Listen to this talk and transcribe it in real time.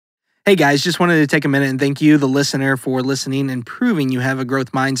Hey guys, just wanted to take a minute and thank you, the listener, for listening and proving you have a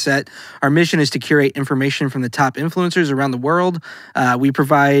growth mindset. Our mission is to curate information from the top influencers around the world. We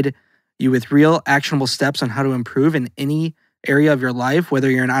provide you with real, actionable steps on how to improve in any area of your life, whether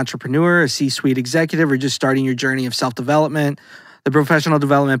you're an entrepreneur, a C-suite executive, or just starting your journey of self-development. The Professional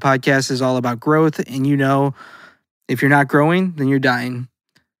Development Podcast is all about growth, and you know, if you're not growing, then you're dying.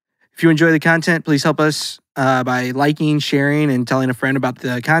 If you enjoy the content, please help us by liking, sharing, and telling a friend about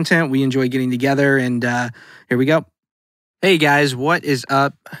the content. We enjoy getting together, and here we go. Hey guys, what is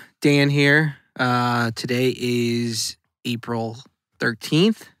up? Dan here. Today is April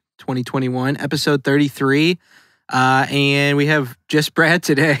 13th, 2021, episode 33, and we have just Brad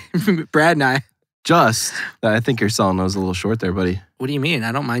today. Brad and I. I think you're selling those a little short there, buddy. What do you mean?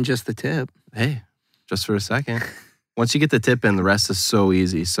 I don't mind just the tip. Hey, just for a second. Once you get the tip in, the rest is so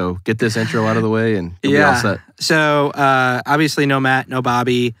easy. So get this intro out of the way and you'll be all set. So obviously no Matt, no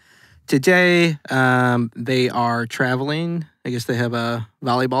Bobby. Today they are traveling. I guess they have a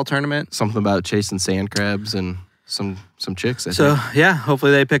volleyball tournament. Something about chasing sand crabs and some chicks. I think. Yeah,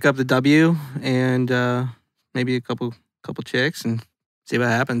 hopefully they pick up the W and maybe a couple chicks and see what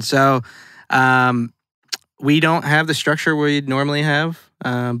happens. So we don't have the structure we'd normally have.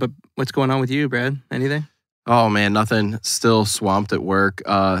 But what's going on with you, Brad? Anything? Oh, man, nothing. Still swamped at work.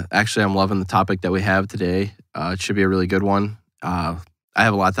 Actually, I'm loving the topic that we have today. It should be a really good one. I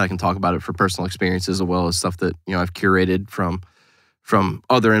have a lot that I can talk about it for personal experiences as well as stuff that I've curated from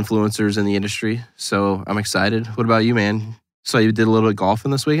other influencers in the industry. So I'm excited. What about you, man? So you did a little bit of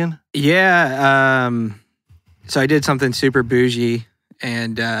golfing this weekend? Yeah. So I did something super bougie,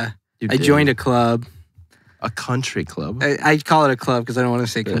 and I joined a club. A country club? I call it a club because I don't want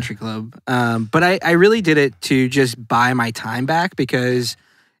to say country club. But I really did it to just buy my time back, because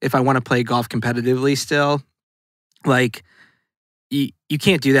if I want to play golf competitively still, like, you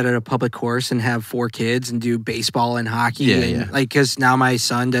can't do that at a public course and have 4 kids and do baseball and hockey. Yeah. Like, because now my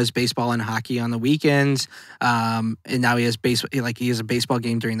son does baseball and hockey on the weekends. And now he has he has a baseball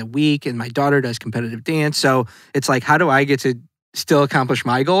game during the week, and my daughter does competitive dance. So it's like, how do I get to still accomplish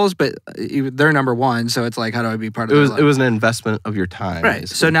my goals, but they're number one, so it's like, how do I be part of it? It was an investment of your time. Right.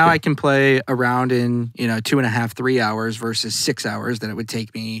 So now I can play around in 2.5, 3 hours versus 6 hours that it would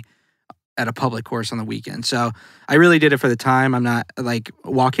take me at a public course on the weekend. So I really did it for the time. I'm not like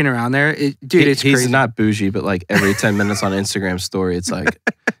walking around there. It's he's crazy. Not bougie, but like every 10 minutes on Instagram story, it's like,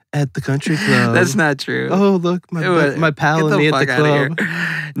 at the country club. That's not true. Oh, look, my pal and me at the club.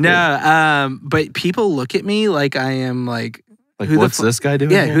 No, but people look at me like I am like, what's this guy doing?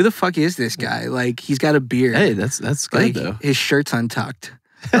 Yeah, here? who the fuck is this guy? Like, he's got a beard. Hey, that's good, like, though. His shirt's untucked.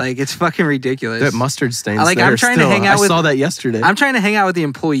 Like, it's fucking ridiculous. That mustard stains I'm trying to hang out I saw that yesterday. I'm trying to hang out with the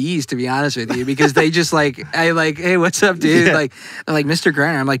employees, to be honest with you, because they just hey, what's up, dude? Yeah. Like, they're like, Mr.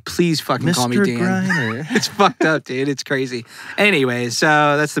 Griner. I'm like, please fucking call me Dan. Griner. It's fucked up, dude. It's crazy. Anyway, so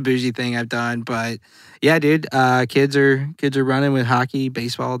that's the bougie thing I've done. But yeah, dude, kids are running with hockey,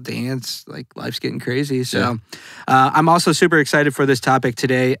 baseball, dance. Like, life's getting crazy. So I'm also super excited for this topic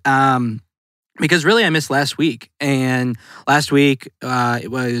today. Because really I missed last week. And last week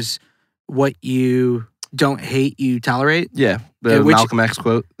it was what you don't hate, you tolerate. Yeah, the Malcolm X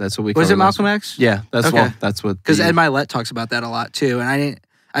quote. That's what we call it. Was it Malcolm X? Yeah, that's okay. Well, that's what. Because Ed Mylett talks about that a lot too. And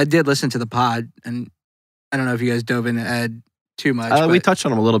I did listen to the pod, and I don't know if you guys dove into Ed too much. We touched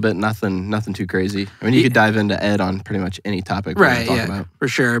on him a little bit. Nothing too crazy. I mean, you could dive into Ed on pretty much any topic we want to talk about. For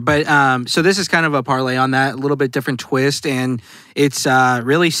sure. But so this is kind of a parlay on that, a little bit different twist, and it's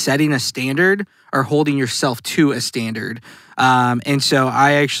really setting a standard or holding yourself to a standard. And so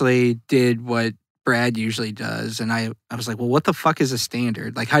I actually did what Brad usually does, and I was like, well, what the fuck is a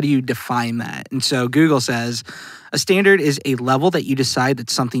standard? Like, how do you define that? And so Google says, a standard is a level that you decide that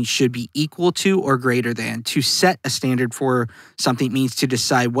something should be equal to or greater than. To set a standard for something means to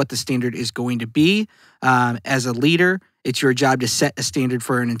decide what the standard is going to be. As a leader, it's your job to set a standard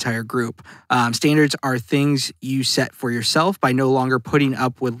for an entire group. Standards are things you set for yourself by no longer putting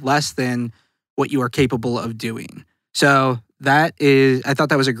up with less than what you are capable of doing. So I thought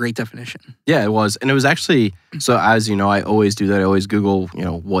that was a great definition. Yeah, it was. And it was actually, so as you know, I always do that. I always Google,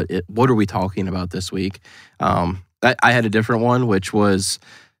 what are we talking about this week? I had a different one, which was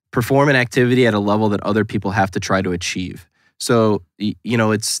perform an activity at a level that other people have to try to achieve. So,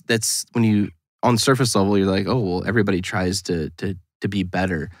 that's when you, on the surface level, you're like, oh, well, everybody tries to be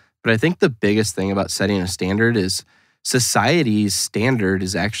better. But I think the biggest thing about setting a standard is society's standard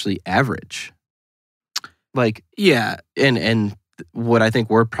is actually average. Like, yeah, and what I think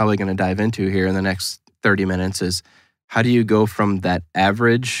we're probably going to dive into here in the next 30 minutes is how do you go from that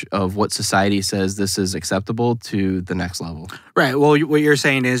average of what society says this is acceptable to the next level? Right. Well, what you're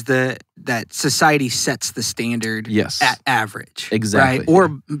saying is that society sets the standard Yes. at average. Exactly. Right?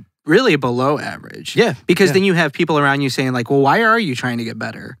 Or really below average. Yeah. Because then you have people around you saying like, well, why are you trying to get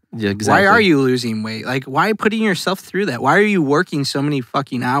better? Yeah, exactly. Why are you losing weight? Like, why putting yourself through that? Why are you working so many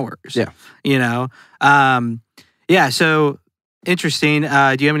fucking hours? Yeah. You know? Yeah, so interesting. Do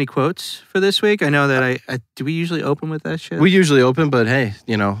you have any quotes for this week? I know that do we usually open with that shit? We usually open, but hey,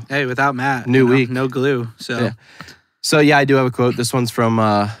 Hey, without Matt. New week. No glue. So yeah. So yeah, I do have a quote. This one's from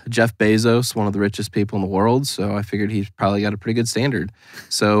Jeff Bezos, one of the richest people in the world. So I figured he's probably got a pretty good standard.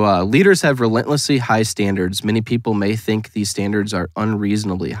 So leaders have relentlessly high standards. Many people may think these standards are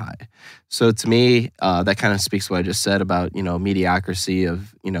unreasonably high. So to me, that kind of speaks to what I just said about, mediocrity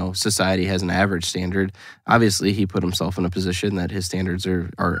of, society has an average standard. Obviously, he put himself in a position that his standards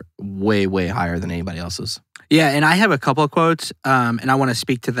are way, way higher than anybody else's. Yeah, and I have a couple of quotes, and I want to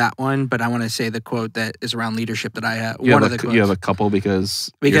speak to that one, but I want to say the quote that is around leadership that I have. You have a couple because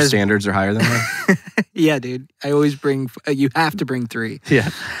your standards are higher than mine? Yeah, dude. I always you have to bring 3. Yeah.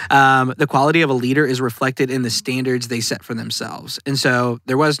 The quality of a leader is reflected in the standards they set for themselves. And so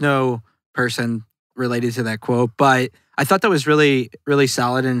there was no person related to that quote, but I thought that was really, really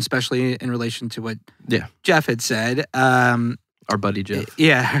solid, and especially in relation to what Jeff had said. Our buddy Jeff.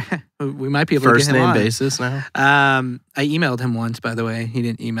 Yeah, we might be able to get him on. First name on. basis now? I emailed him once, by the way. He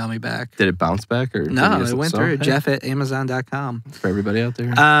didn't email me back. Did it bounce back? Or no, it went through. Hey. Jeff@amazon.com. For everybody out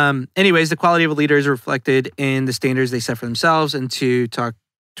there. Anyways, the quality of a leader is reflected in the standards they set for themselves. And to talk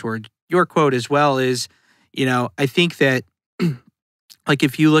toward your quote as well is, I think that like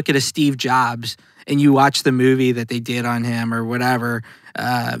if you look at a Steve Jobs and you watch the movie that they did on him or whatever,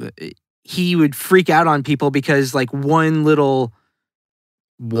 he would freak out on people because like one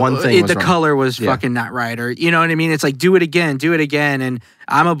thing the color was fucking not right, or you know what I mean. It's like do it again, and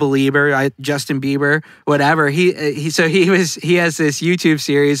I'm a believer. Justin Bieber, whatever. He has this YouTube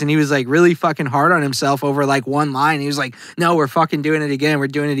series, and he was like really fucking hard on himself over like one line. He was like, "No, we're fucking doing it again. We're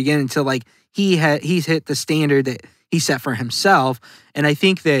doing it again," until like he's hit the standard that he set for himself. And I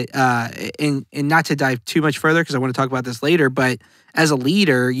think that and not to dive too much further because I want to talk about this later, but as a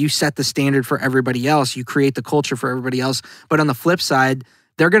leader, you set the standard for everybody else. You create the culture for everybody else. But on the flip side,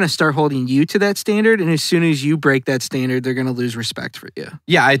 they're going to start holding you to that standard. And as soon as you break that standard, they're going to lose respect for you.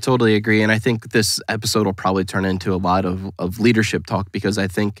 Yeah, I totally agree. And I think this episode will probably turn into a lot of leadership talk, because I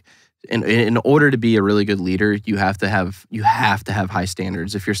think in order to be a really good leader, you have to have high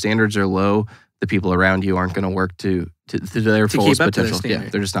standards. If your standards are low, the people around you aren't going to work to their fullest potential. Yeah,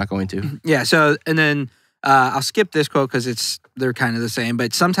 they're just not going to. Yeah. So, and then I'll skip this quote because they're kind of the same.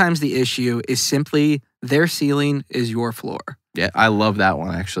 But sometimes the issue is simply their ceiling is your floor. Yeah, I love that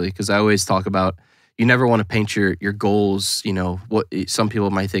one actually, because I always talk about you never want to paint your goals. What some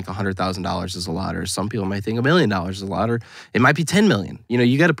people might think $100,000 is a lot, or some people might think $1 million is a lot, or it might be 10 million.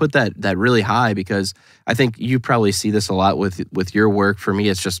 You got to put that really high, because I think you probably see this a lot with your work. For me,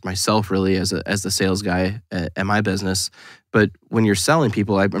 it's just myself really as the sales guy at my business. But when you're selling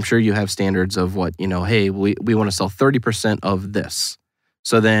people, I'm sure you have standards of what Hey, we want to sell 30% of this.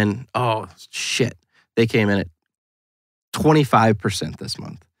 So then, oh shit, they came in at 25% this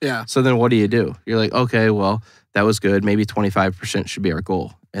month. Yeah. So then what do? You're like, okay, well, that was good. Maybe 25% should be our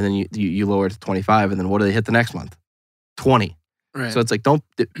goal. And then you lower it to 25, and then what do they hit the next month? 20. Right. So it's like, don't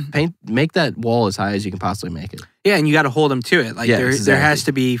make that wall as high as you can possibly make it. Yeah, and you got to hold them to it. Like there has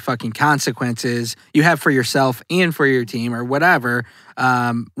to be fucking consequences you have for yourself and for your team or whatever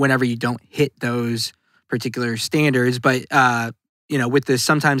whenever you don't hit those particular standards. But, with this,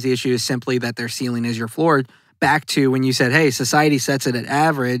 sometimes the issue is simply that their ceiling is your floor. Back to when you said, hey, society sets it at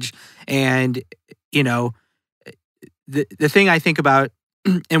average. And, the thing I think about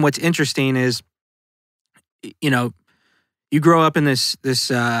and what's interesting is, you grow up in this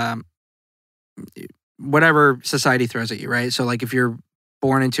whatever society throws at you, right? So like if you're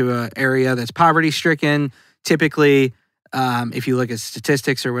born into an area that's poverty stricken, typically, if you look at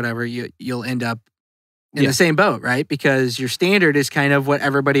statistics or whatever, you'll end up in the same boat, right? Because your standard is kind of what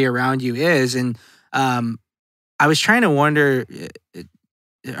everybody around you is. And I was trying to wonder,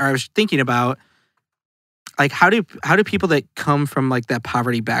 or I was thinking about, like, how do people that come from like that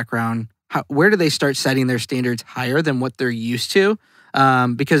poverty background, where do they start setting their standards higher than what they're used to?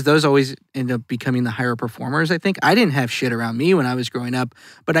 Because those always end up becoming the higher performers. I think I didn't have shit around me when I was growing up,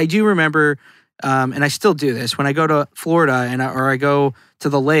 but I do remember, and I still do this when I go to Florida or I go to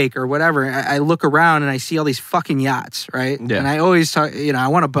the lake or whatever. I look around and I see all these fucking yachts, right? Yeah. And I always talk, I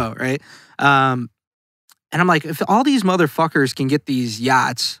want a boat, right? And I'm like, if all these motherfuckers can get these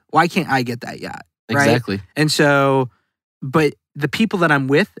yachts, why can't I get that yacht? Right? Exactly. And so but the people that I'm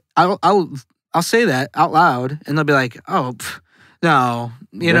with, I'll say that out loud, and they'll be like, "Oh, no,"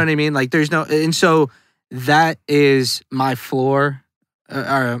 you know what I mean? Like, there's no, and so that is my floor,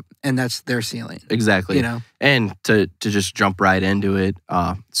 and that's their ceiling. Exactly. You know, and to just jump right into it,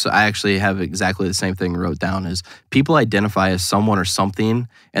 so I actually have exactly the same thing wrote down: is people identify as someone or something,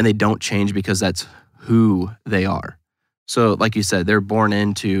 and they don't change because that's who they are. So, like you said, they're born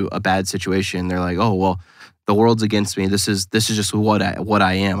into a bad situation. They're like, "Oh well, the world's against me. This is just what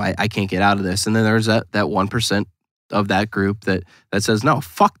I am. I can't get out of this." And then there's that 1% of that group that says, "No,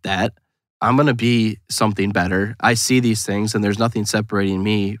 fuck that. I'm going to be something better. I see these things, and there's nothing separating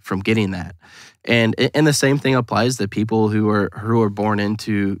me from getting that." And the same thing applies to people who are born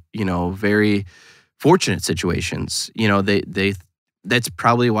into, very fortunate situations. They that's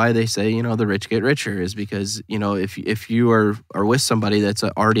probably why they say, the rich get richer, is because, if you are with somebody that's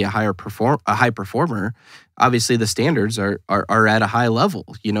already a high performer, obviously the standards are at a high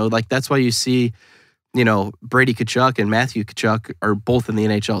level. Like that's why you see, Brady Tkachuk and Matthew Tkachuk are both in the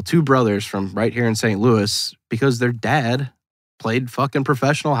NHL, two brothers from right here in St. Louis, because their dad played fucking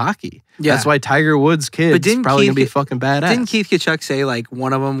professional hockey. Yeah. That's why Tiger Woods' kids probably gonna be fucking badass. Didn't Keith Tkachuk say like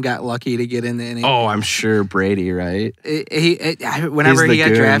one of them got lucky to get in the NHL? Oh, I'm sure Brady, right? Whenever he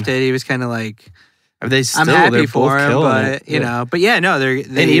got drafted, he was kind of like, I'm happy for him, but but yeah, no, they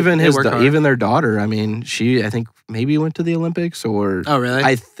and even their daughter. I mean, I think maybe went to the Olympics, or oh really?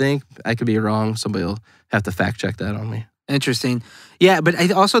 I think I could be wrong. Somebody will have to fact check that on me. Interesting. Yeah, but I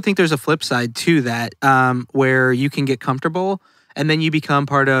also think there's a flip side to that, where you can get comfortable and then you become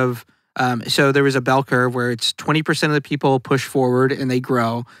part of. So there was a bell curve where it's 20% of the people push forward and they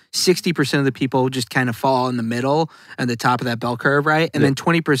grow. 60% of the people just kind of fall in the middle at the top of that bell curve, right? And then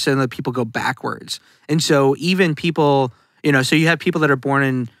 20% of the people go backwards. And so even people, so you have people that are born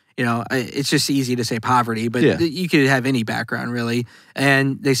in, it's just easy to say poverty, but you could have any background really.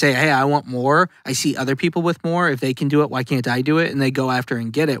 And they say, hey, I want more. I see other people with more. If they can do it, why can't I do it? And they go after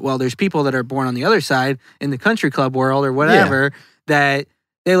and get it. Well, there's people that are born on the other side in the country club world or whatever that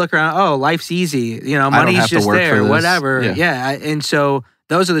they look around, oh, life's easy. Money's just there, whatever. Yeah. And so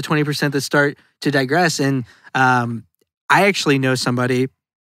those are the 20% that start to digress. And I actually know somebody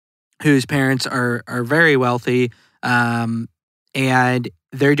whose parents are very wealthy, and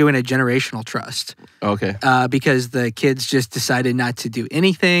they're doing a generational trust. Okay. Because the kids just decided not to do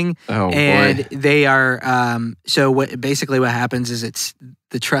anything. Oh, and boy. They are, so what happens is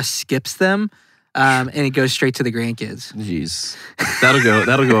the trust skips them. And it goes straight to the grandkids. Jeez,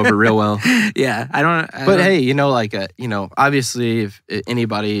 that'll go over real well. Yeah, But hey, obviously, if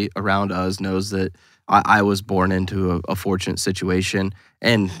anybody around us knows that I was born into a fortunate situation,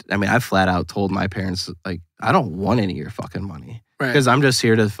 and I mean, I flat out told my parents, like, I don't want any of your fucking money, because I'm just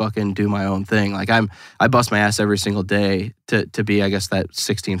here to fucking do my own thing. Like I bust my ass every single day to be, I guess, that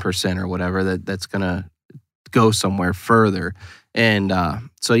 16% or whatever that's gonna go somewhere further. And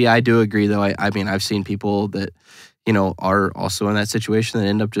so, yeah, I do agree, though. I mean, I've seen people that, are also in that situation that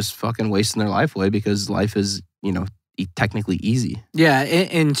end up just fucking wasting their life away because life is, technically easy. Yeah.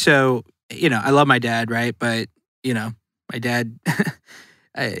 And so, I love my dad, right? But, my dad,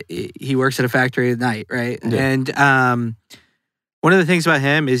 he works at a factory at night, right? Yeah. And one of the things about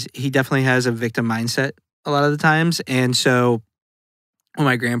him is he definitely has a victim mindset a lot of the times. And so when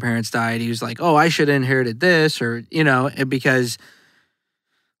my grandparents died, he was like, oh, I should have inherited this, or, because,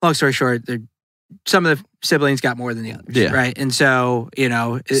 long story short, some of the siblings got more than the others, right? And so,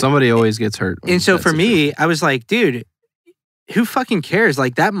 somebody always gets hurt. And so for me, I was like, dude, who fucking cares?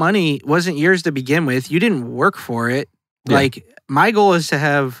 Like, that money wasn't yours to begin with. You didn't work for it. Yeah. Like, my goal is to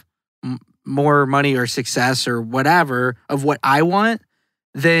have more money or success or whatever of what I want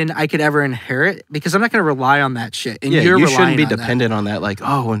than I could ever inherit, because I'm not going to rely on that shit. And you shouldn't be dependent on that. Like,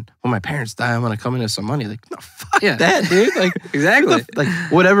 oh, when my parents die, I'm going to come into some money. Like, no, fuck that, dude. Like, exactly. Like,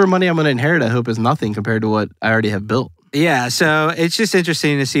 whatever money I'm going to inherit, I hope is nothing compared to what I already have built. Yeah. So it's just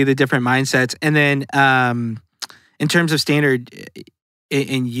interesting to see the different mindsets. And then in terms of standard,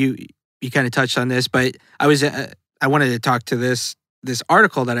 and you kind of touched on this, but I wanted to talk to this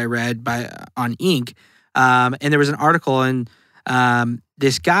article that I read on Inc. And there was an article, and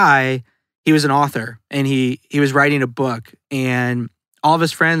this guy, he was an author, and he was writing a book, and all of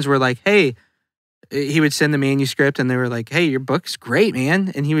his friends were like, hey, he would send the manuscript, and they were like, hey, your book's great,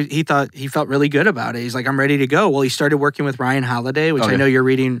 man. And he felt really good about it. He's like, I'm ready to go. Well, he started working with Ryan Holiday, which I know you're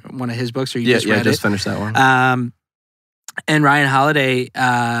reading one of his books, or you just read it. Yeah, I just finished that one. And Ryan Holiday,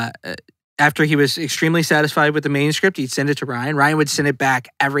 after he was extremely satisfied with the manuscript, he'd send it to Ryan. Ryan would send it back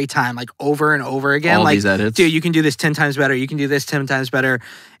every time, like over and over again. All like, these edits. Dude, you can do this 10 times better. You can do this 10 times better.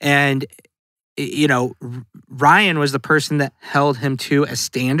 And Ryan was the person that held him to a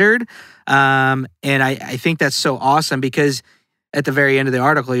standard. And I think that's so awesome because at the very end of the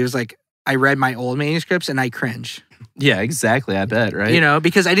article, he was like, I read my old manuscripts and I cringe. Yeah, exactly. I bet, right?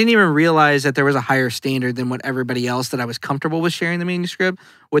 Because I didn't even realize that there was a higher standard than what everybody else that I was comfortable with sharing the manuscript,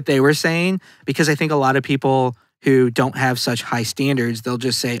 what they were saying. Because I think a lot of people who don't have such high standards, they'll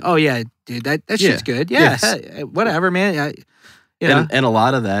just say, oh, yeah, dude, that shit's good. Yeah, yes. Whatever, man. And a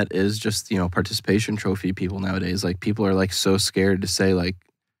lot of that is just, participation trophy people nowadays. Like, people are, like, so scared to say, like,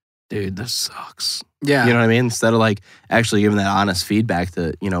 dude, this sucks. Yeah. You know what I mean? Instead of, like, actually giving that honest feedback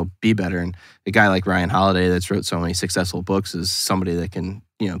to, be better. And a guy like Ryan Holiday that's wrote so many successful books is somebody that can,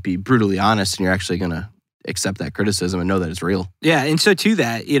 be brutally honest, and you're actually going to accept that criticism and know that it's real. Yeah, and so to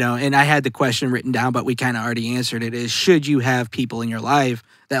that, and I had the question written down, but we kind of already answered it, is should you have people in your life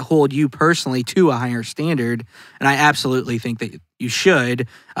that hold you personally to a higher standard? And I absolutely think that you should.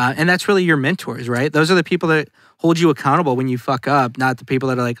 And that's really your mentors, right? Those are the people that hold you accountable when you fuck up, not the people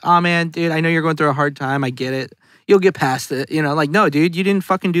that are like, oh man, dude, I know you're going through a hard time. I get it. You'll get past it. No, dude, you didn't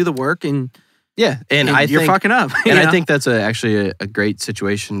fucking do the work and yeah, and you're fucking up. And I think that's actually a great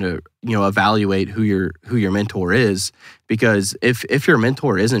situation to evaluate who your mentor is, because if your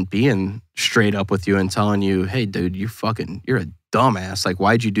mentor isn't being straight up with you and telling you, hey, dude, you're a dumbass. Like,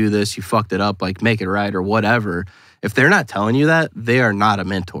 why'd you do this? You fucked it up. Like, make it right or whatever. If they're not telling you that, they are not a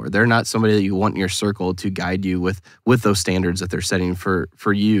mentor. They're not somebody that you want in your circle to guide you with those standards that they're setting for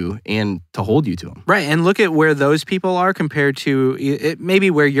you and to hold you to them. Right, and look at where those people are compared to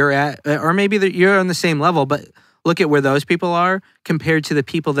maybe where you're at, or maybe you're on the same level, but look at where those people are compared to the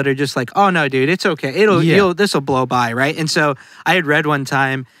people that are just like, oh no, dude, it's okay. This will blow by, right? And so I had read one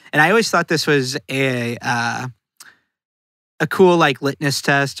time, and I always thought this was a cool like litmus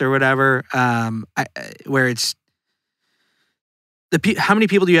test or whatever, where it's how many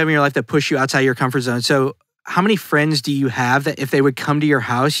people do you have in your life that push you outside your comfort zone? So how many friends do you have that if they would come to your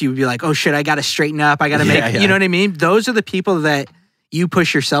house, you would be like, oh shit, I got to straighten up. I got to make, you know what I mean? Those are the people that you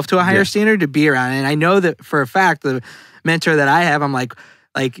push yourself to a higher standard to be around. And I know that for a fact, the mentor that I have, I'm like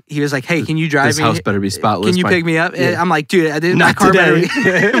he was like, hey, can you drive me? This house better be spotless. Can you pick me up? Yeah. I'm like, dude, my car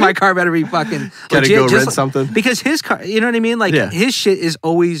better be fucking gotta legit. Go rent something. Because his car, you know what I mean? Like his shit is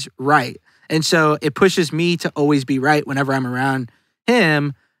always right. And so it pushes me to always be right whenever I'm around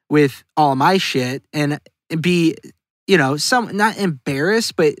him with all my shit and be, not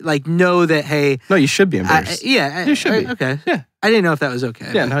embarrassed, but like know that, hey. No, you should be embarrassed. You should be. Okay. Yeah. I didn't know if that was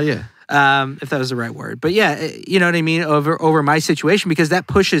okay. Yeah, yeah. If that was the right word. But yeah, you know what I mean, over my situation, because that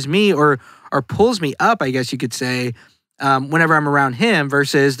pushes me or pulls me up, I guess you could say, whenever I'm around him,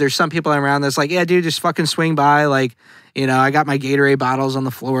 versus there's some people I'm around that's like, yeah, dude, just fucking swing by. Like, I got my Gatorade bottles on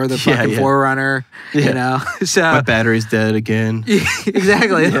the floor of the fucking Forerunner, so my battery's dead again.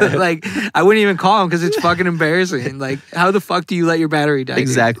 Exactly. Like, I wouldn't even call him because it's fucking embarrassing. Like, how the fuck do you let your battery die?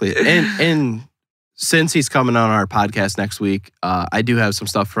 Exactly. And since he's coming on our podcast next week, I do have some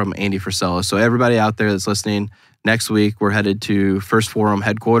stuff from Andy Frisella. So everybody out there that's listening, next week we're headed to First Forum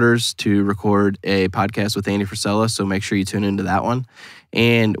headquarters to record a podcast with Andy Frisella. So make sure you tune into that one.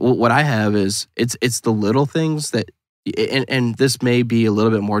 And what I have is it's the little things that, and this may be a little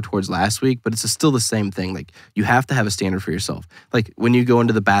bit more towards last week, but it's still the same thing. Like, you have to have a standard for yourself. Like, when you go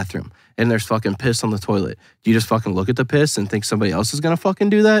into the bathroom and there's fucking piss on the toilet, do you just fucking look at the piss and think somebody else is gonna fucking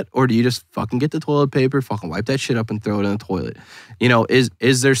do that? Or do you just fucking get the toilet paper, fucking wipe that shit up and throw it in the toilet?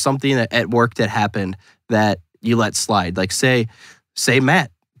 Is there something that at work that happened that you let slide? Like, say Matt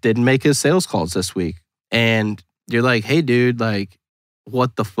didn't make his sales calls this week and you're like, hey dude, like,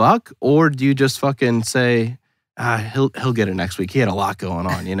 what the fuck? Or do you just fucking say, he'll get it next week. He had a lot going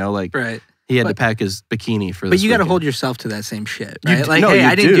on, like right. He had to pack his bikini for this. But you got to hold yourself to that same shit, right?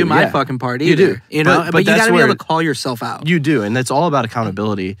 I didn't do my fucking part either. You do. But you got to be able to call yourself out. You do, and that's all about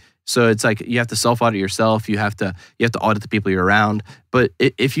accountability. So it's like you have to self-audit yourself. You have to audit the people you're around. But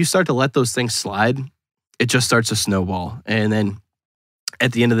if you start to let those things slide, it just starts to snowball. And then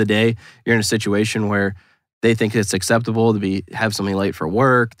at the end of the day, you're in a situation where they think it's acceptable to have something late for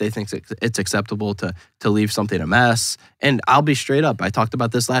work. They think it's acceptable to leave something a mess. And I'll be straight up. I talked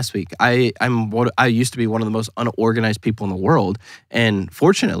about this last week. I used to be one of the most unorganized people in the world. And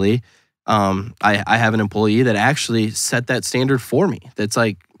fortunately, I have an employee that actually set that standard for me. That's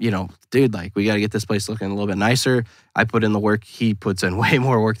like, dude, like, we got to get this place looking a little bit nicer. I put in the work. He puts in way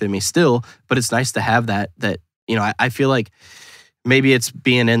more work than me still. But it's nice to have that I feel like maybe it's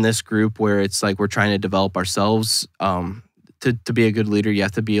being in this group where it's like we're trying to develop ourselves. To be a good leader, you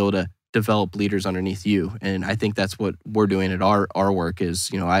have to be able to develop leaders underneath you. And I think that's what we're doing at our work is,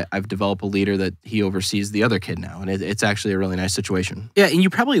 I've developed a leader that he oversees the other kid now. And it's actually a really nice situation. Yeah, and you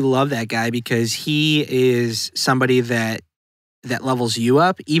probably love that guy because he is somebody that levels you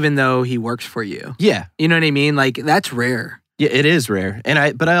up, even though he works for you. Yeah. You know what I mean? Like, that's rare. Yeah, it is rare.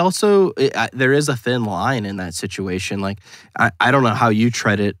 But I also, there is a thin line in that situation. Like, I don't know how you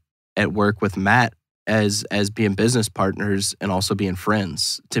tread it at work with Matt as being business partners and also being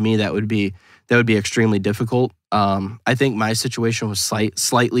friends. To me, that would be extremely difficult. I think my situation was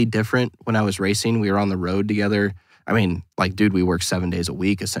slightly different when I was racing. We were on the road together. I mean, like, dude, we work 7 days a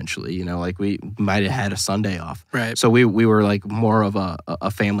week, essentially. Like, we might have had a Sunday off. Right. So we were like more of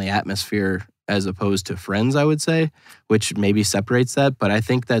a family atmosphere as opposed to friends, I would say, which maybe separates that. But I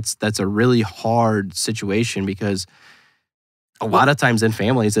think that's a really hard situation because a lot of times in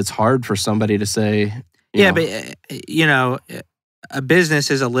families, it's hard for somebody to say, but a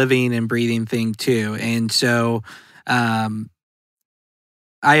business is a living and breathing thing too. And so I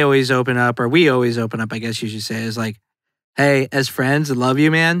always open up, or we always open up, I guess you should say, is like, hey, as friends, I love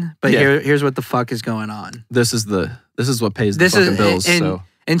you, man. But here's what the fuck is going on. This is what pays the fucking bills.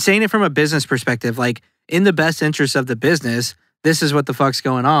 And saying it from a business perspective, like, in the best interest of the business, this is what the fuck's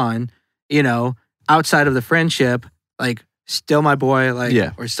going on. Outside of the friendship, like, still my boy, like,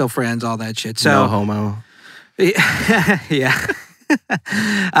 we're still friends, all that shit. So no homo. Yeah.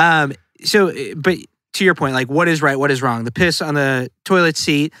 But to your point, like, what is right, what is wrong? The piss on the toilet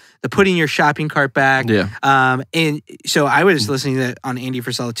seat, the putting your shopping cart back. Yeah. And so I was listening to on Andy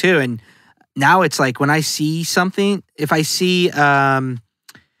Frisella too, and now it's like when I see something, if I see,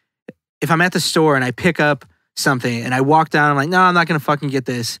 if I'm at the store and I pick up something and I walk down, I'm like, no, I'm not gonna fucking get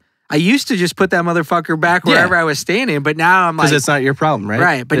this. I used to just put that motherfucker back wherever I was standing, but now I'm like... Because it's not your problem, right?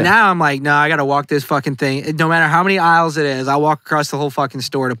 Right, but now I'm like, no, I got to walk this fucking thing. No matter how many aisles it is, I'll walk across the whole fucking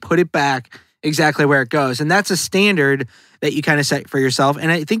store to put it back exactly where it goes. And that's a standard that you kind of set for yourself.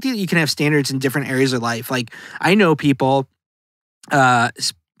 And I think that you can have standards in different areas of life. Like, I know people,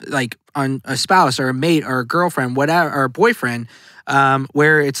 like on a spouse or a mate or a girlfriend, whatever, or a boyfriend,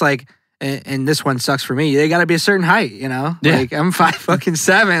 where it's like, and this one sucks for me. They got to be a certain height, Like, I'm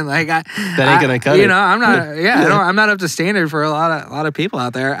 5'7". Like, that ain't gonna cut it. I'm not. Yeah, I'm not up to standard for a lot of people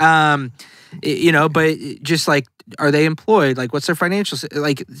out there. But just like, are they employed? Like, what's their financial?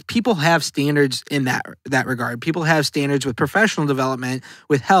 Like, people have standards in that regard. People have standards with professional development,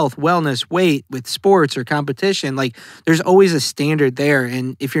 with health, wellness, weight, with sports or competition. Like, there's always a standard there,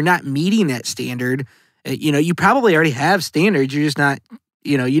 and if you're not meeting that standard, you probably already have standards. You're just not.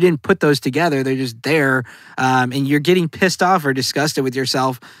 You didn't put those together. They're just there. And you're getting pissed off or disgusted with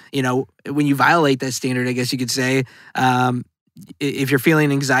yourself, when you violate that standard, I guess you could say. If you're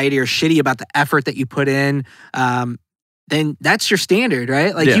feeling anxiety or shitty about the effort that you put in, then that's your standard,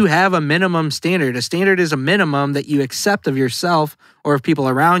 right? Like, you have a minimum standard. A standard is a minimum that you accept of yourself or of people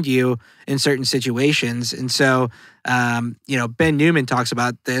around you in certain situations. And so, Ben Newman talks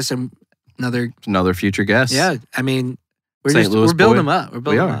about this, and another future guest. Yeah. I mean, we're building them up. We're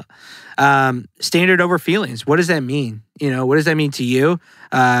building them up. Standard over feelings. What does that mean? What does that mean to you?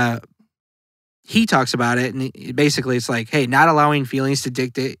 He talks about it, and basically it's like, hey, not allowing feelings to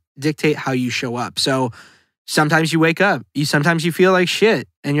dictate how you show up. So sometimes you wake up, sometimes you feel like shit,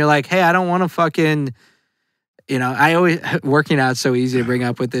 and you're like, hey, I don't want to fucking, I always, working out's so easy to bring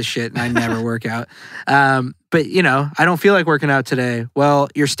up with this shit, and I never work out. But, I don't feel like working out today. Well,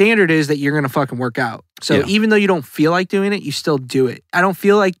 your standard is that you're going to fucking work out. So even though you don't feel like doing it, you still do it. I don't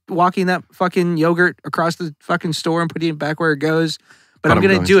feel like walking that fucking yogurt across the fucking store and putting it back where it goes, but I'm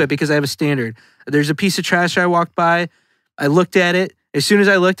going to do it because I have a standard. There's a piece of trash I walked by. I looked at it. As soon as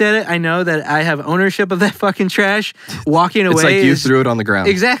I looked at it, I know that I have ownership of that fucking trash. Walking away, it's like you threw it on the ground.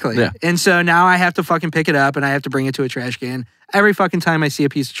 Exactly. Yeah. And so now I have to fucking pick it up and I have to bring it to a trash can. Every fucking time I see a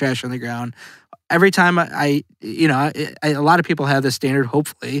piece of trash on the ground, every time a lot of people have this standard,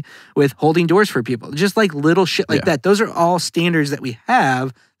 hopefully, with holding doors for people. Just like little shit like that. Those are all standards that we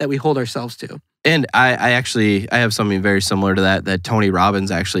have that we hold ourselves to. And I have something very similar to that Tony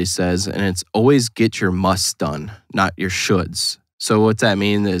Robbins actually says, and it's always get your musts done, not your shoulds. So what that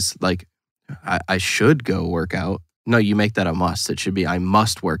means is, like, I should go work out. No, you make that a must. It should be, I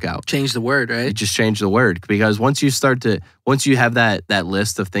must work out. Change the word, right? You just change the word, because once you have that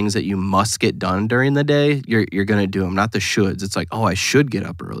list of things that you must get done during the day, you're going to do them, not the shoulds. It's like, oh, I should get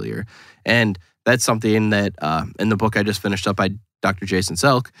up earlier. And that's something that in the book I just finished up by Dr. Jason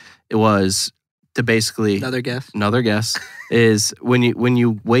Selk, it was to basically... Another guess is when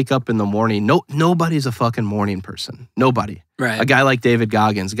you wake up in the morning, nobody's a fucking morning person. Nobody. Right. A guy like David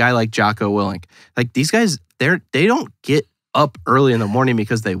Goggins, a guy like Jocko Willink. Like, these guys, they don't get up early in the morning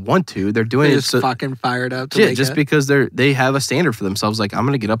because they want to. They're doing They're it just so fucking fired up. just because they have a standard for themselves. Like, I'm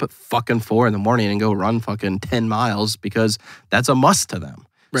gonna get up at fucking 4 in the morning and go run fucking 10 miles because that's a must to them.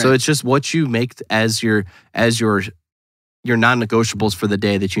 Right. So it's just what you make as your non-negotiables for the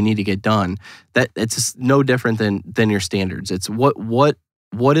day that you need to get done. That it's just no different than your standards. It's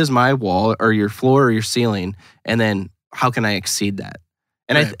what is my wall or your floor or your ceiling, and then how can I exceed that?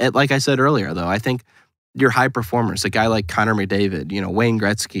 And Right. like I said earlier, though, I think your high performers, a guy like Connor McDavid, Wayne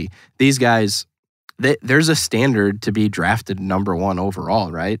Gretzky, these guys, there's a standard to be drafted number 1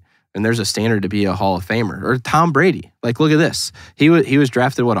 overall, right? And there's a standard to be a Hall of Famer. Or Tom Brady. Like, look at this. He was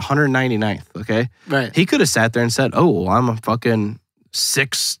drafted, 199th, okay? Right. He could have sat there and said, oh, well, I'm a fucking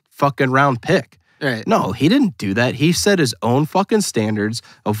 6th fucking round pick. Right. No, he didn't do that. He set his own fucking standards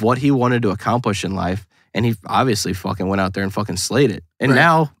of what he wanted to accomplish in life. And he obviously fucking went out there and fucking slayed it. And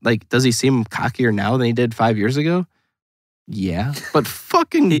now, like, does he seem cockier now than he did 5 years ago? Yeah. But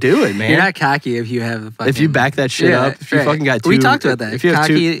fucking do it, man. You're not cocky if you have if you back that shit up, if you fucking got we talked about that. If you have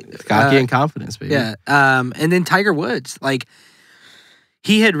cocky and confidence, baby. Yeah. And then Tiger Woods, like,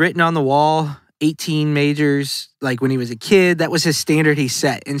 he had written on the wall 18 majors, like, when he was a kid. That was his standard he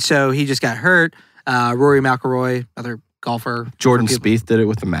set. And so he just got hurt. Rory McIlroy, other golfer. Jordan Spieth did it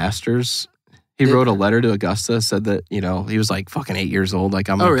with the Masters. He wrote a letter to Augusta, said that, he was like fucking 8 years old. Like,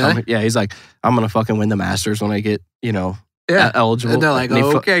 I'm gonna really? Yeah, he's like, I'm going to fucking win the Masters when I get, eligible. And they're like,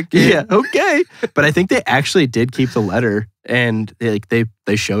 okay, kid. Yeah, okay. But I think they actually did keep the letter, and they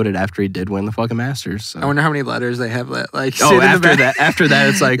showed it after he did win the fucking Masters. So. I wonder how many letters they have that. Like, after that,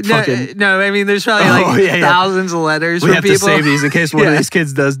 it's like fucking. No, I mean, there's probably thousands of letters. We have to save these in case one of these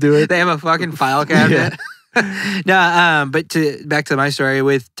kids does do it. They have a fucking file cabinet. No, but back to my story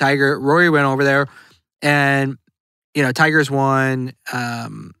with Tiger. Rory went over there, and Tiger's won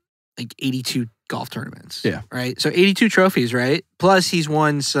like 82 golf tournaments. Yeah. Right. So 82 trophies, right? Plus he's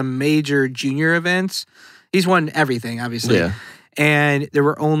won some major junior events. He's won everything, obviously. Yeah. And there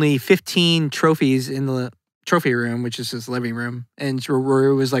were only 15 trophies in the trophy room, which is his living room. And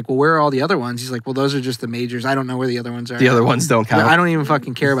Rory was like, well, where are all the other ones? He's like, well, those are just the majors. I don't know where the other ones are. The other ones don't count. I don't even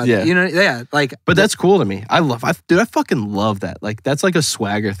fucking care about that. Like. But that's cool to me. I fucking love that. Like, that's like a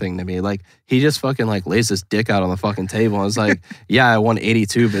swagger thing to me. Like, he just fucking like lays his dick out on the fucking table and it's like, yeah, I won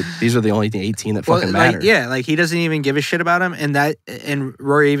 82, but these are the only 18 that fucking matter. Like he doesn't even give a shit about him. And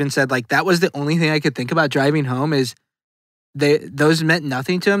Rory even said, like, that was the only thing I could think about driving home is those meant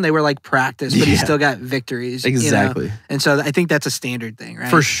nothing to him. They were like practice, but he still got victories. Exactly. And so I think that's a standard thing, right?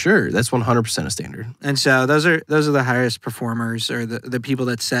 For sure. That's 100% a standard. And so those are the highest performers, or the people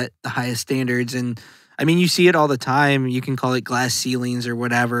that set the highest standards. And I mean, you see it all the time. You can call it glass ceilings or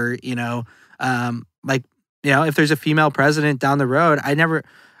whatever, if there's a female president down the road, I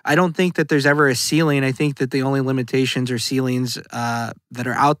don't think that there's ever a ceiling. I think that the only limitations or ceilings that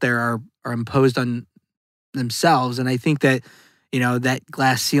are out there are imposed on themselves. And I think that, that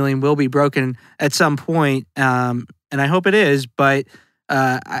glass ceiling will be broken at some point. And I hope it is, but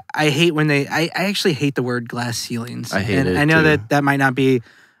I hate when I actually hate the word glass ceilings. I hate it. I know too. that might not be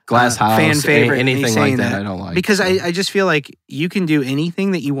glass house, fan favorite, anything like that. I don't like. Because I just feel like you can do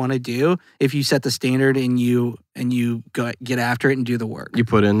anything that you want to do if you set the standard and you go get after it and do the work. You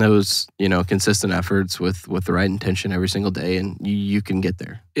put in those, consistent efforts with the right intention every single day, and you can get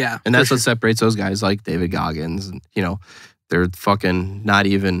there. Yeah. And that's what separates those guys like David Goggins. And, they're fucking not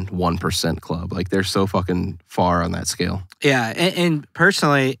even 1% club. Like, they're so fucking far on that scale. Yeah. And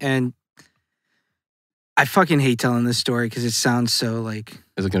personally, and I fucking hate telling this story because it sounds so like.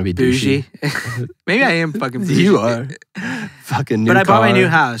 Is it going to be bougie? Maybe I am fucking bougie. You are. Fucking new car. But I bought my new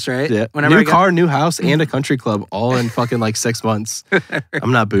house, right? Yeah. New house, and a country club all in fucking like 6 months.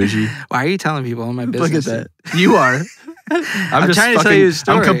 I'm not bougie. Why are you telling people in my business? Look at that. You are. I'm just trying to tell you a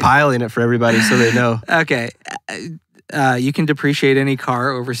story. I'm compiling it for everybody so they know. Okay. You can depreciate any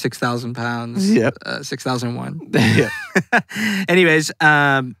car over 6,000 pounds. Yep. 6,001. Yeah. Anyways,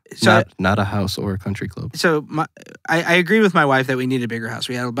 so not a house or a country club. So I agree with my wife that we need a bigger house.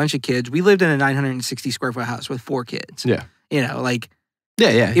 We had a bunch of kids. We lived in a 960 square foot house with 4 kids. Yeah. Yeah.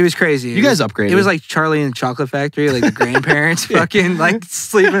 It was crazy. You guys upgraded. It was like Charlie and the Chocolate Factory, like the grandparents fucking like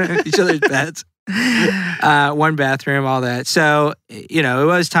sleeping in each other's beds. 1 bathroom, all that. So, it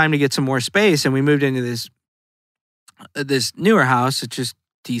was time to get some more space, and we moved into this newer house. It's just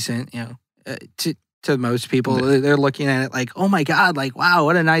decent, to most people. They're looking at it like, oh my God, like, wow,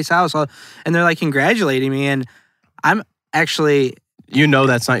 what a nice house. And they're like congratulating me. And I'm actually...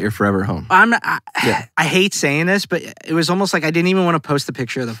 that's not your forever home. I hate saying this, but it was almost like I didn't even want to post the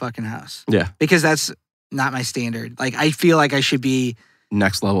picture of the fucking house. Yeah. Because that's not my standard. Like, I feel like I should be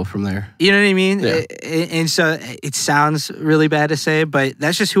next level from there. You know what I mean? Yeah. And so it sounds really bad to say, but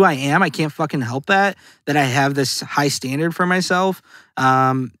that's just who I am. I can't fucking help that I have this high standard for myself.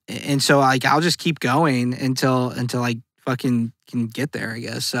 And so like I'll just keep going until I fucking can get there, I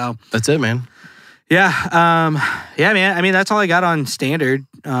guess. So that's it, man. Yeah. Yeah, man. I mean, that's all I got on standard,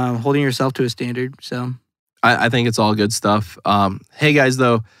 holding yourself to a standard. So I think it's all good stuff. Hey guys,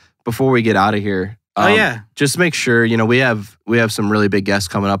 though, before we get out of here, just make sure, we have some really big guests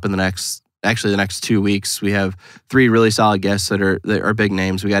coming up in the next 2 weeks. We have 3 really solid guests that are big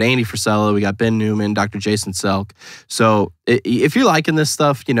names. We got Andy Frisella, we got Ben Newman, Dr. Jason Selk. So if you're liking this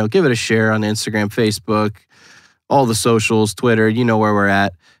stuff, give it a share on Instagram, Facebook, all the socials, Twitter, where we're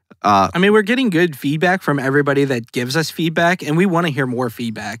at. I mean, we're getting good feedback from everybody that gives us feedback, and we want to hear more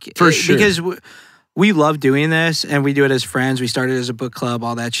feedback. For sure. Because we love doing this, and we do it as friends. We started as a book club,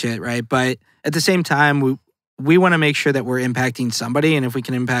 all that shit, right? But at the same time, we want to make sure that we're impacting somebody, and if we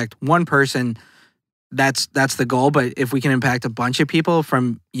can impact one person, that's the goal. But if we can impact a bunch of people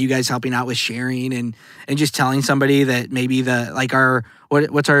from you guys helping out with sharing and just telling somebody that maybe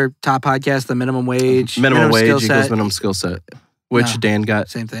what's our top podcast, the minimum wage? Minimum wage equals minimum skill set. Which Dan got.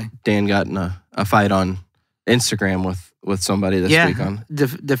 Same thing. Dan got in a fight on Instagram with somebody this week on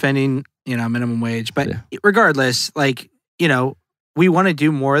defending minimum wage. But regardless, we want to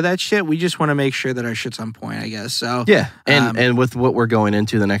do more of that shit. We just want to make sure that our shit's on point, I guess. So and with what we're going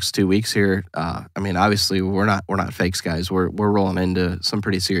into the next 2 weeks here, I mean, obviously we're not fakes, guys. We're rolling into some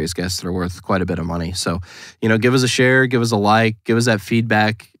pretty serious guests that are worth quite a bit of money. So give us a share, give us a like, give us that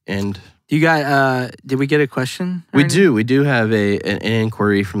feedback, and. You got? Did we get a question? We do have an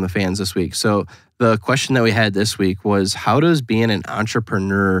inquiry from the fans this week. So the question that we had this week was, how does being an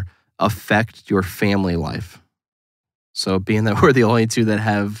entrepreneur affect your family life? So being that we're the only 2 that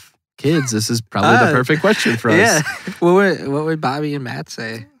have kids, this is probably the perfect question for us. Yeah. What would Bobby and Matt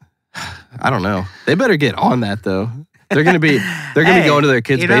say? I don't know. They better get on that though. They're gonna be going to their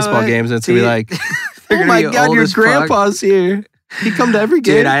kids' baseball games, and it's gonna be like, oh my God, your grandpa's here. He come to every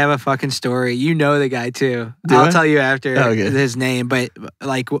game. Dude, I have a fucking story. You know the guy too. I'll tell you after his name. But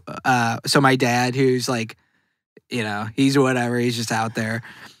so my dad, who's he's whatever. He's just out there.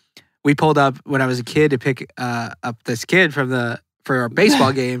 We pulled up when I was a kid to pick up this kid for our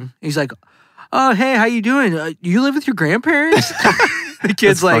baseball game. He's like, "Oh, hey, how you doing? You live with your grandparents?" The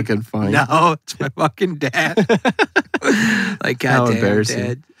kid's That's like, fucking funny. "No, it's my fucking dad." Goddamn,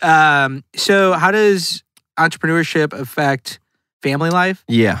 Dad. So how does entrepreneurship affect family life?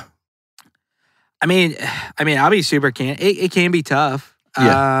 Yeah. I mean, I'll be super it can be tough.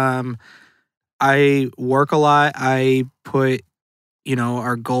 Yeah. I work a lot. I put,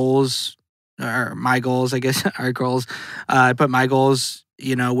 our goals, or my goals, I guess, our goals. I put my goals,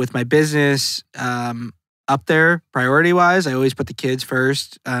 with my business up there priority-wise. I always put the kids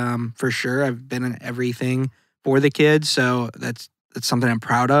first, for sure. I've been in everything for the kids, so that's something I'm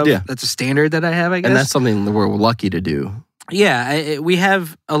proud of. Yeah. That's a standard that I have, I guess. And that's something that we're lucky to do. Yeah, we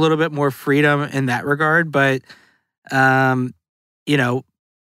have a little bit more freedom in that regard, but, the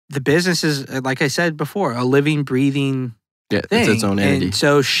business is, like I said before, a living, breathing thing. It's its own entity. And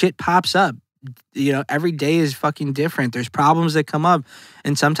so shit pops up. Every day is fucking different. There's problems that come up.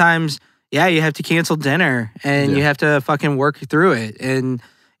 And sometimes, you have to cancel dinner and you have to fucking work through it. And,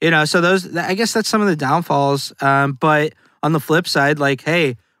 so I guess that's some of the downfalls. But on the flip side,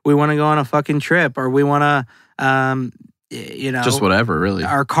 hey, we want to go on a fucking trip, or we want to, just whatever, really.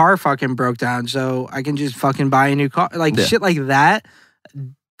 Our car fucking broke down, so I can just fucking buy a new car. Shit like that.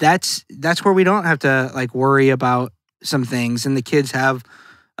 That's where we don't have to worry about some things, and the kids have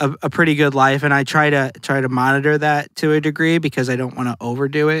a pretty good life. And I try to monitor that to a degree, because I don't want to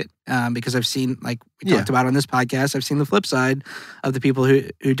overdo it. Because I've seen, we talked about on this podcast, I've seen the flip side of the people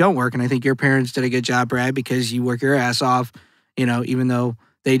who don't work, and I think your parents did a good job, Brad, because you work your ass off. Even though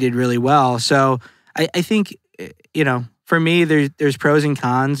they did really well. So I think for me, there's pros and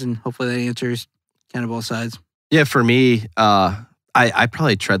cons, and hopefully that answers kind of both sides. Yeah, for me, I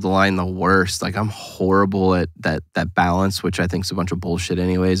probably tread the line the worst. I'm horrible at that balance, which I think is a bunch of bullshit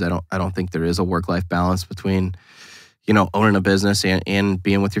anyways. I don't think there is a work-life balance between, owning a business and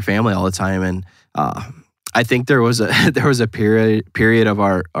being with your family all the time. And I think there was a period of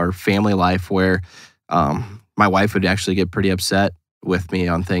our family life where my wife would actually get pretty upset with me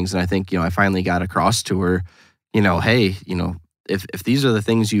on things. And I think, I finally got across to her, hey, if these are the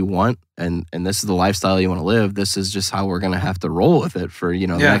things you want and this is the lifestyle you want to live, this is just how we're going to have to roll with it for,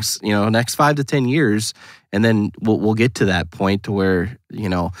 the next 5 to 10 years. And then we'll get to that point to where,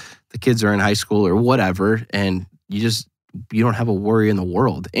 the kids are in high school or whatever. And you don't have a worry in the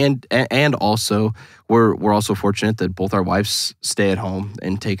world. And also we're also fortunate that both our wives stay at home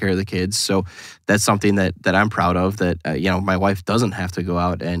and take care of the kids. So that's something that I'm proud of, that my wife doesn't have to go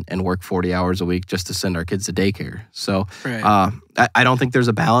out and work 40 hours a week just to send our kids to daycare. So Right. I don't think there's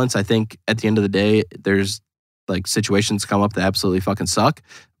a balance. I think at the end of the day, there's like situations come up that absolutely fucking suck,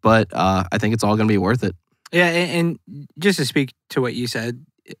 but I think it's all going to be worth it. Yeah, and just to speak to what you said,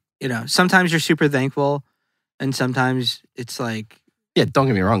 sometimes you're super thankful, and sometimes it's like, Yeah, don't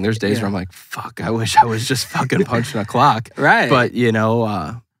get me wrong. There's days where I'm like, fuck, I wish I was just fucking punching a clock. right, But,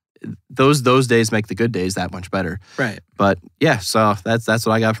 those days make the good days that much better. right. But yeah, so that's what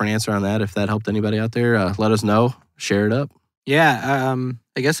I got for an answer on that. If that helped anybody out there, let us know. Share it up. Yeah,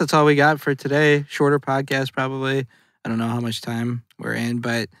 I guess that's all we got for today. Shorter podcast, probably. I don't know how much time we're in,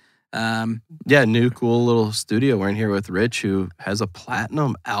 but Yeah, new cool little studio. We're in here with Rich, who has a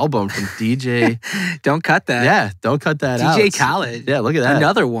platinum album from DJ. don't cut that. Yeah, don't cut that out. DJ Khaled. Yeah, look at that.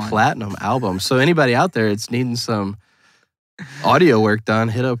 Another one. Platinum album. So anybody out there that's needing some audio work done,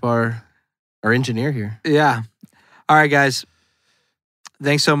 hit up our engineer here. Yeah. All right, guys.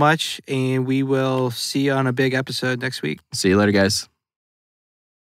 Thanks so much, and we will see you on a big episode next week. See you later, guys.